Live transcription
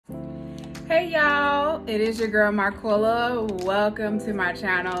Hey y'all, it is your girl Marquilla. Welcome to my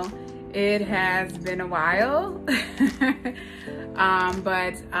channel. It has been a while,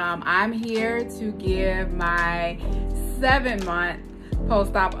 but I'm here to give my 7-month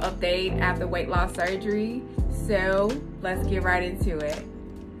post-op update after weight loss surgery. So let's get right into it.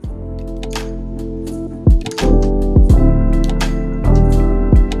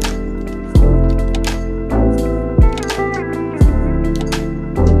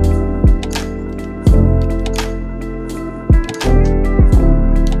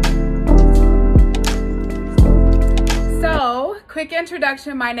 Quick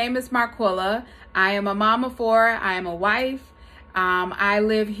introduction, my name is Marquilla. I am a mom of 4, I am a wife. I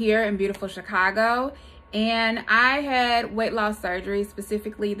live here in beautiful Chicago, and I had weight loss surgery,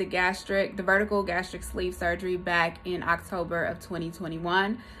 specifically the vertical gastric sleeve surgery back in October of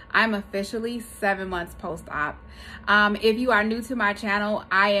 2021. I'm officially 7 months post-op. If you are new to my channel,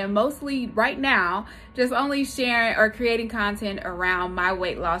 I am mostly right now just only sharing or creating content around my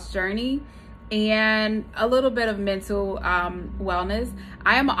weight loss journey and a little bit of mental wellness.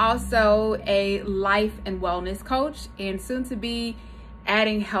 I am also a life and wellness coach, and soon to be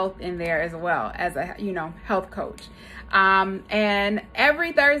adding health in there as well as a health coach. And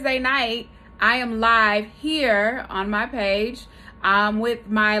every Thursday night I am live here on my page with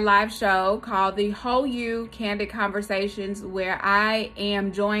my live show called The Whole You Candid Conversations, where I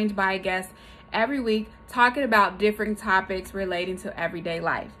am joined by guests every week talking about different topics relating to everyday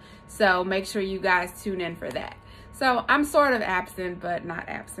life. So make sure you guys tune in for that. So I'm sort of absent, but not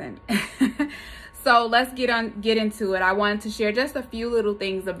absent. So let's get into it. I wanted to share just a few little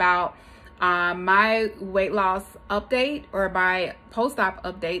things about my weight loss update, or my post-op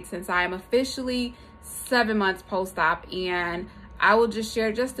update, since I am officially 7 months post-op, and I will just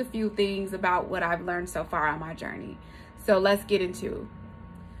share just a few things about what I've learned so far on my journey. So let's get into it.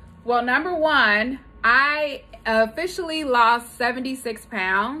 Well, number one, I officially lost 76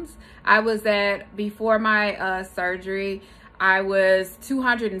 pounds. Before my surgery, I was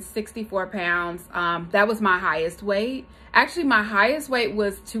 264 pounds. That was my highest weight. Actually, my highest weight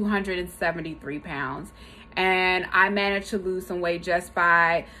was 273 pounds. And I managed to lose some weight just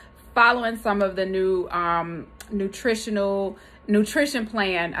by following some of the new nutrition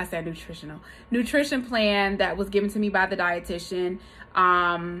plan that was given to me by the dietitian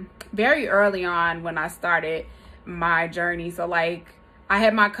very early on when I started my journey. So like, I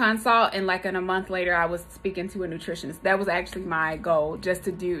had my consult, and like in a month later I was speaking to a nutritionist. That was actually my goal, just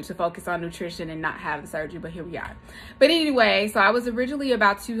to focus on nutrition and not have the surgery, but here we are. But anyway, so I was originally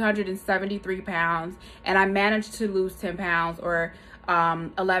about 273 pounds, and I managed to lose 10 pounds, or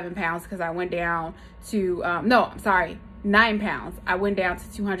 11 pounds, because I went down to 9 pounds. I went down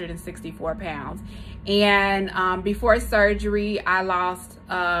to 264 pounds. And before surgery, I lost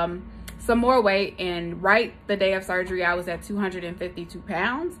some more weight, and right the day of surgery, I was at 252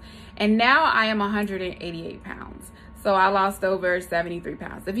 pounds. And now I am 188 pounds. So I lost over 73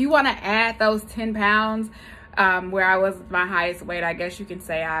 pounds. If you want to add those 10 pounds where I was my highest weight, I guess you can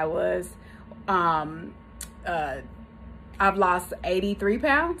say I was, I've lost 83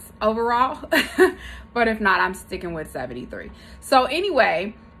 pounds overall. But if not, I'm sticking with 73. So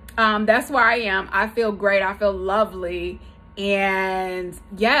anyway, that's where I am. I feel great. I feel lovely. And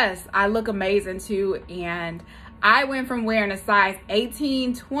yes, I look amazing too. And I went from wearing a size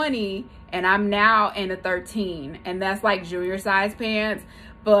 18, 20, and I'm now in a 13. And that's like junior size pants,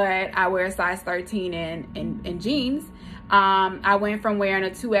 but I wear a size 13 in jeans. I went from wearing a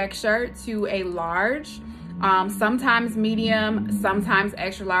 2X shirt to a large, sometimes medium, sometimes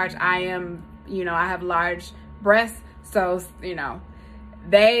extra large. I have large breasts, so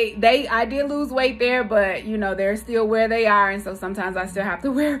I did lose weight there, but they're still where they are, and so sometimes I still have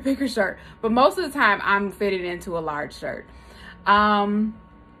to wear a bigger shirt, but most of the time I'm fitted into a large shirt. I'm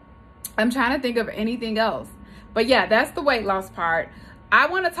trying to think of anything else, but yeah, that's the weight loss part. I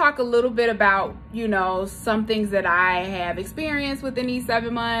want to talk a little bit about some things that I have experienced within these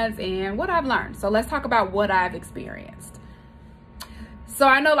 7 months and what I've learned. So let's talk about what I've experienced. So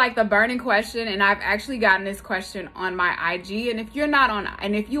I know, like, the burning question, and I've actually gotten this question on my IG. And if you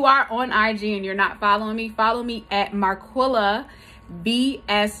are on IG and you're not following me, follow me at Marquilla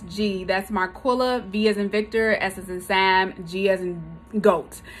VSG. That's Marquilla, V as in Victor, S as in Sam, G as in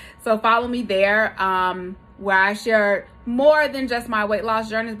goat. So follow me there, where I share more than just my weight loss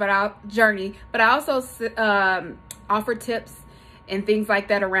journey, but I also offer tips and things like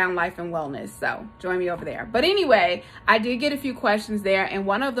that around life and wellness. So join me over there. But anyway, I did get a few questions there, and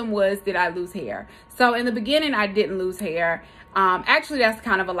one of them was, did I lose hair? So in the beginning, I didn't lose hair. Actually, that's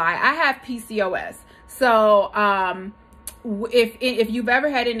kind of a lie. I have PCOS. So if you've ever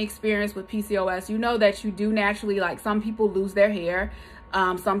had an experience with PCOS, you know that you do naturally, like, some people lose their hair.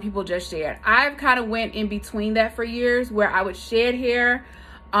 Some people just shed. I've kind of went in between that for years, where I would shed hair,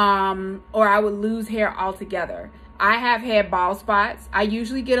 or I would lose hair altogether. I have had bald spots. I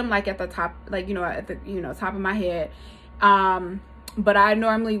usually get them like at the top, like, at the, top of my head. But I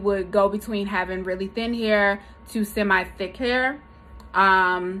normally would go between having really thin hair to semi-thick hair.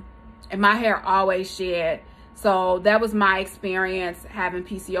 And my hair always shed. So that was my experience having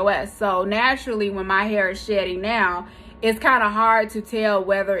PCOS. So naturally, when my hair is shedding now, it's kind of hard to tell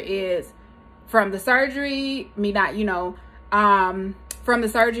whether it's from the surgery, from the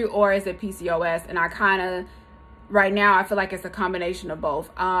surgery, or is it PCOS. And I kind of, right now, I feel like it's a combination of both.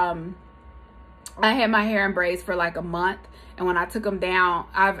 I had my hair in braids for like a month, and when I took them down,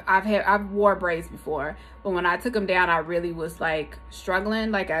 I've wore braids before, but when I took them down, I really was like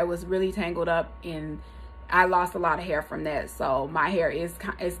struggling. Like, I was really tangled up, and I lost a lot of hair from that. So my hair is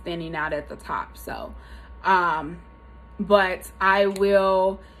thinning out at the top. So, but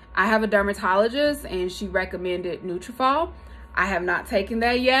I have a dermatologist, and she recommended Nutrafol. I have not taken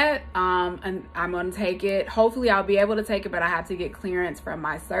that yet, and I'm going to take it. Hopefully I'll be able to take it, but I have to get clearance from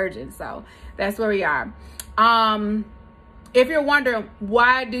my surgeon. So that's where we are. If you're wondering,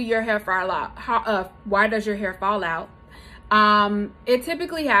 why do your hair fall out? Why does your hair fall out? It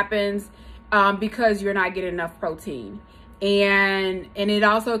typically happens because you're not getting enough protein. And it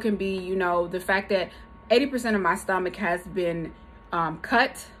also can be, the fact that 80% of my stomach has been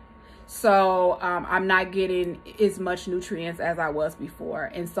cut. So I'm not getting as much nutrients as I was before.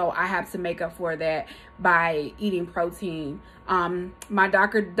 And so I have to make up for that by eating protein. My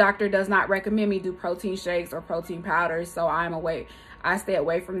doctor does not recommend me do protein shakes or protein powders. So I stay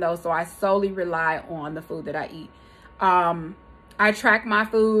away from those. So I solely rely on the food that I eat. I track my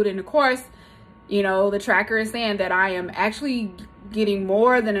food, and of course, the tracker is saying that I am actually getting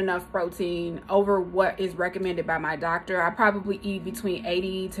more than enough protein over what is recommended by my doctor. I probably eat between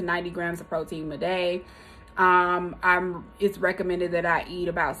 80 to 90 grams of protein a day. It's recommended that I eat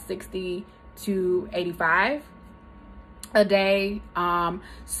about 60 to 85 a day.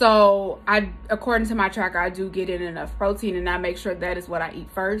 So according to my tracker, I do get in enough protein, and I make sure that is what I eat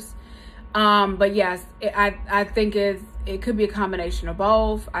first. But yes, I think it could be a combination of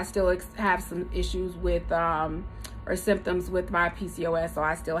both. I still have some issues with, or symptoms with my PCOS, so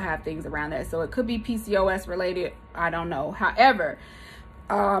I still have things around that. So it could be PCOS related. I don't know. However,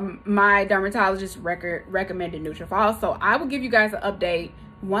 my dermatologist recommended Nutrafol. So I will give you guys an update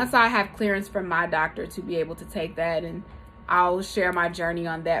once I have clearance from my doctor to be able to take that, and I'll share my journey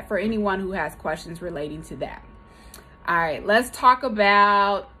on that for anyone who has questions relating to that. All right, let's talk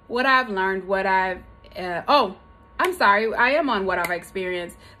about what I've learned, I'm sorry, I am on what I've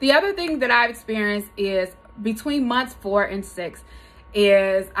experienced. The other thing that I've experienced is between months 4 and 6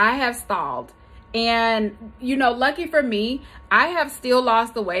 is I have stalled. And, lucky for me, I have still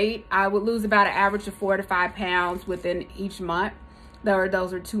lost the weight. I would lose about an average of 4 to 5 pounds within each month.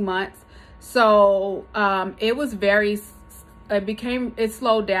 Those are 2 months. So it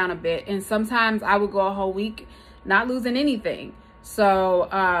slowed down a bit. And sometimes I would go a whole week not losing anything. So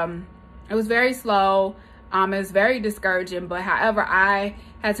it was very slow. It was very discouraging, but however, I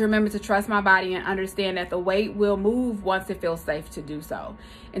had to remember to trust my body and understand that the weight will move once it feels safe to do so.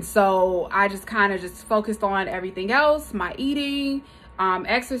 And so I just kind of focused on everything else, my eating,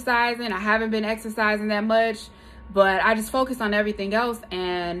 exercising. I haven't been exercising that much, but I just focused on everything else.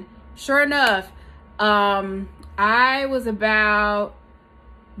 And sure enough, I was about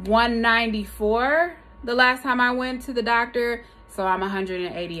 194 the last time I went to the doctor. So I'm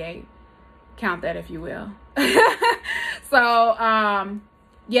 188. Count that if you will. So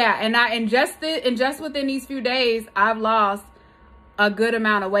yeah, and just within these few days, I've lost a good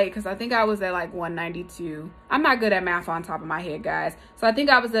amount of weight, because I think I was at like 192. I'm not good at math on top of my head, guys. So I think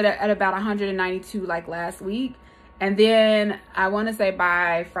I was at about 192 like last week, and then I want to say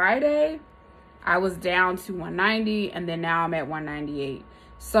by Friday I was down to 190, and then now I'm at 198.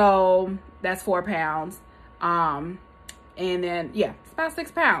 So that's 4 pounds. And then yeah, it's about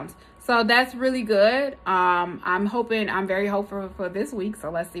 6 pounds. So that's really good. I'm very hopeful for this week.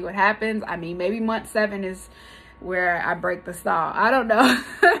 So let's see what happens. I mean, maybe month 7 is where I break the stall. I don't know.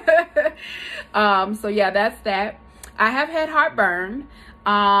 So yeah, that's that. I have had heartburn.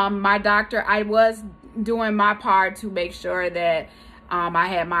 My doctor, I was doing my part to make sure that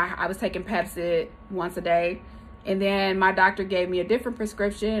I was taking Pepcid once a day. And then my doctor gave me a different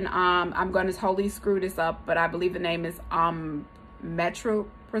prescription. I'm going to totally screw this up, but I believe the name is Metro.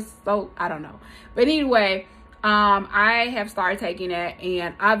 I don't know, but anyway, I have started taking it,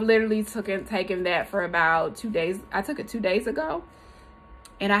 and I've literally taken that for about 2 days. I took it 2 days ago,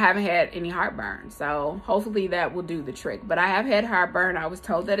 and I haven't had any heartburn. So hopefully that will do the trick. But I have had heartburn. I was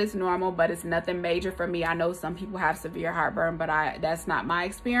told that it's normal, but it's nothing major for me. I know some people have severe heartburn, but that's not my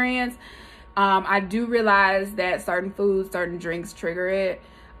experience. I do realize that certain foods, certain drinks trigger it.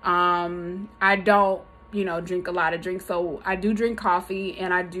 I don't, drink a lot of drinks. So I do drink coffee,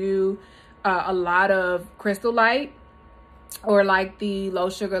 and I do a lot of Crystal Light, or like the low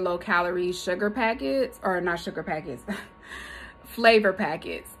sugar, low calorie sugar packets, or not sugar packets, flavor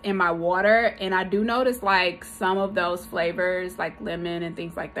packets in my water. And I do notice like some of those flavors, like lemon and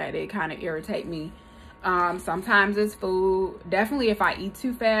things like that, it kind of irritate me. Sometimes it's food. Definitely if I eat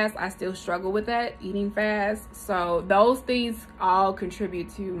too fast, I still struggle with that, eating fast. So those things all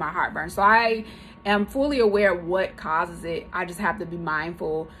contribute to my heartburn. So I am fully aware of what causes it. I just have to be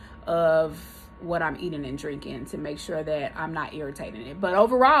mindful of what I'm eating and drinking to make sure that I'm not irritating it. But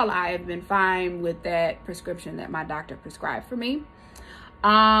overall, I have been fine with that prescription that my doctor prescribed for me.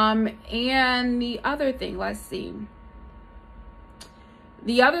 And the other thing, let's see.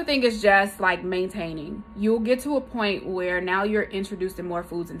 The other thing is just like maintaining. You'll get to a point where now you're introducing more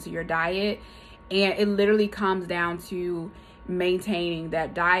foods into your diet, and it literally comes down to maintaining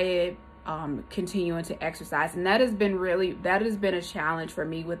that diet, continuing to exercise. And that has been a challenge for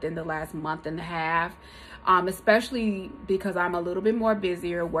me within the last month and a half, especially because I'm a little bit more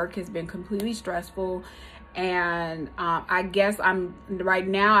busier. Work has been completely stressful. And I guess right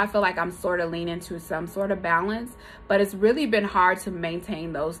now I feel like I'm sort of leaning to some sort of balance, but it's really been hard to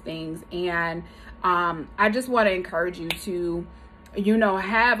maintain those things. And I just want to encourage you to,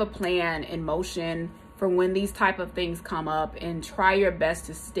 have a plan in motion for when these type of things come up, and try your best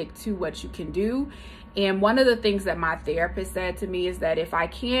to stick to what you can do. And one of the things that my therapist said to me is that if I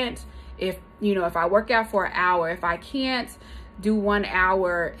work out for an hour, if I can't do 1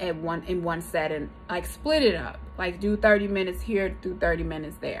 hour in one setting, like split it up, like do 30 minutes here, do 30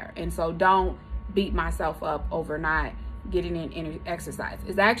 minutes there. And so don't beat myself up over not getting in any exercise.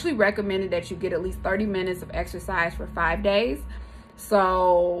 It's actually recommended that you get at least 30 minutes of exercise for 5 days.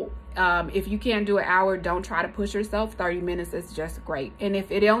 So if you can't do an hour, don't try to push yourself. 30 minutes is just great. And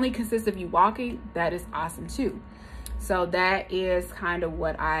if it only consists of you walking, that is awesome too. So that is kind of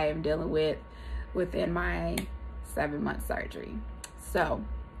what I am dealing with within my 7-month surgery. So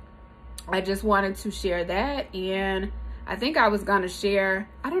I just wanted to share that. And I think I was going to share,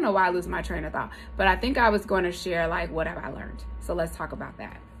 I don't know why I lose my train of thought, but I think I was going to share like what have I learned. So let's talk about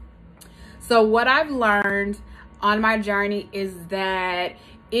that. So what I've learned on my journey is that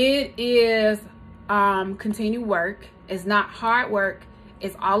it is continued work. It's not hard work.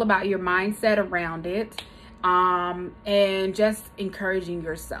 It's all about your mindset around it, and just encouraging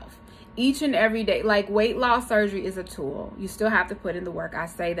yourself each and every day. Like weight loss surgery is a tool. You still have to put in the work. I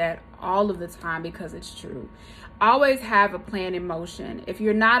say that all of the time because it's true. Always have a plan in motion. If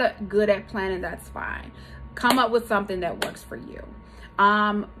you're not good at planning, that's fine. Come up with something that works for you.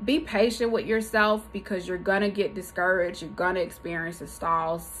 Be patient with yourself, because you're gonna get discouraged. You're gonna experience a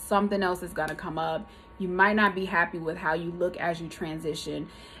stall. Something else is gonna come up. You might not be happy with how you look as you transition,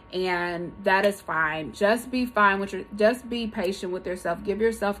 and that is fine. Just be patient with yourself. Give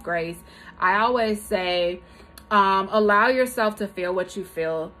yourself grace. I always say, allow yourself to feel what you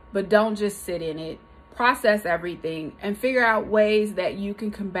feel, but don't just sit in it. Process everything and figure out ways that you can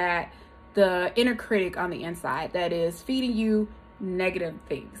combat the inner critic on the inside that is feeding you negative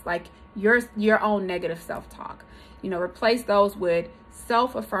things, like your own negative self-talk. Replace those with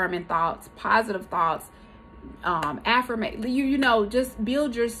self-affirming thoughts, positive thoughts, affirmation. Just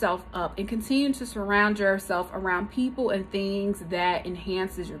build yourself up and continue to surround yourself around people and things that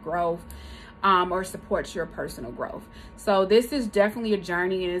enhances your growth, or supports your personal growth. So this is definitely a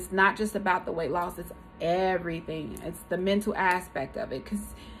journey, and it's not just about the weight loss. It's everything. It's the mental aspect of it,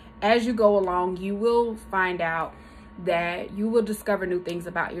 because as you go along, you will find out that you will discover new things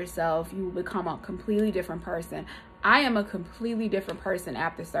about yourself. You will become a completely different person. I am a completely different person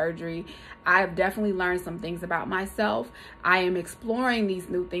after surgery. I have definitely learned some things about myself. I am exploring these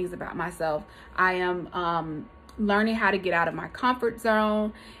new things about myself. I am learning how to get out of my comfort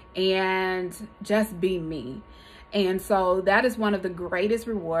zone and just be me. And so that is one of the greatest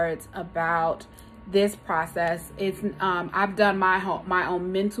rewards about this process. It's I've done my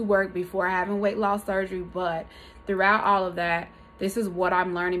own mental work before having weight loss surgery, but throughout all of that, this is what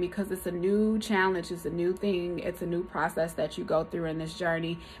I'm learning, because it's a new challenge, it's a new thing, it's a new process that you go through in this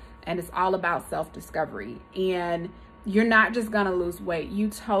journey, and it's all about self-discovery. And you're not just gonna lose weight, you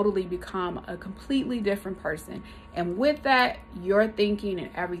totally become a completely different person. And with that, your thinking and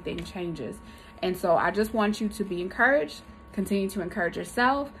everything changes. And so I just want you to be encouraged, continue to encourage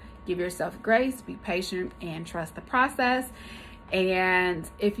yourself, give yourself grace, be patient, and trust the process. And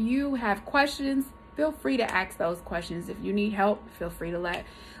if you have questions, feel free to ask those questions. If you need help, feel free to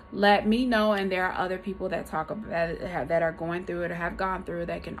let me know. And there are other people that talk about it, that are going through it or have gone through it,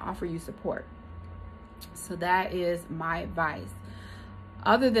 that can offer you support. So that is my advice.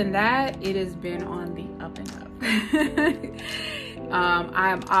 Other than that, it has been on the up and up. I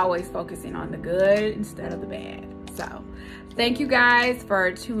am always focusing on the good instead of the bad. So thank you guys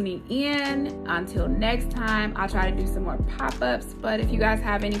for tuning in. Until next time, I'll try to do some more pop-ups. But if you guys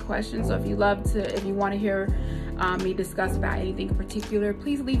have any questions, or if you want to hear me discuss about anything in particular,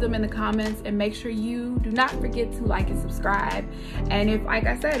 please leave them in the comments, and make sure you do not forget to like and subscribe. And if, like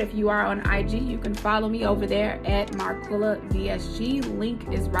I said, if you are on IG, you can follow me over there at Marquilla VSG.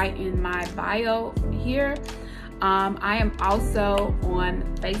 Link is right in my bio here. I am also on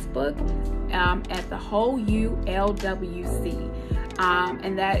Facebook at the Whole You LWC,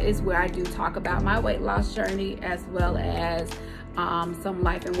 and that is where I do talk about my weight loss journey, as well as some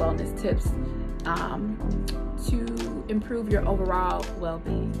life and wellness tips to improve your overall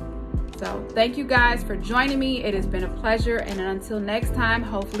well-being. So thank you guys for joining me. It has been a pleasure, and until next time,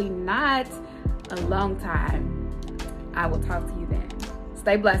 hopefully not a long time, I will talk to you then.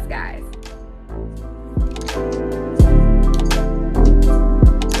 Stay blessed, guys.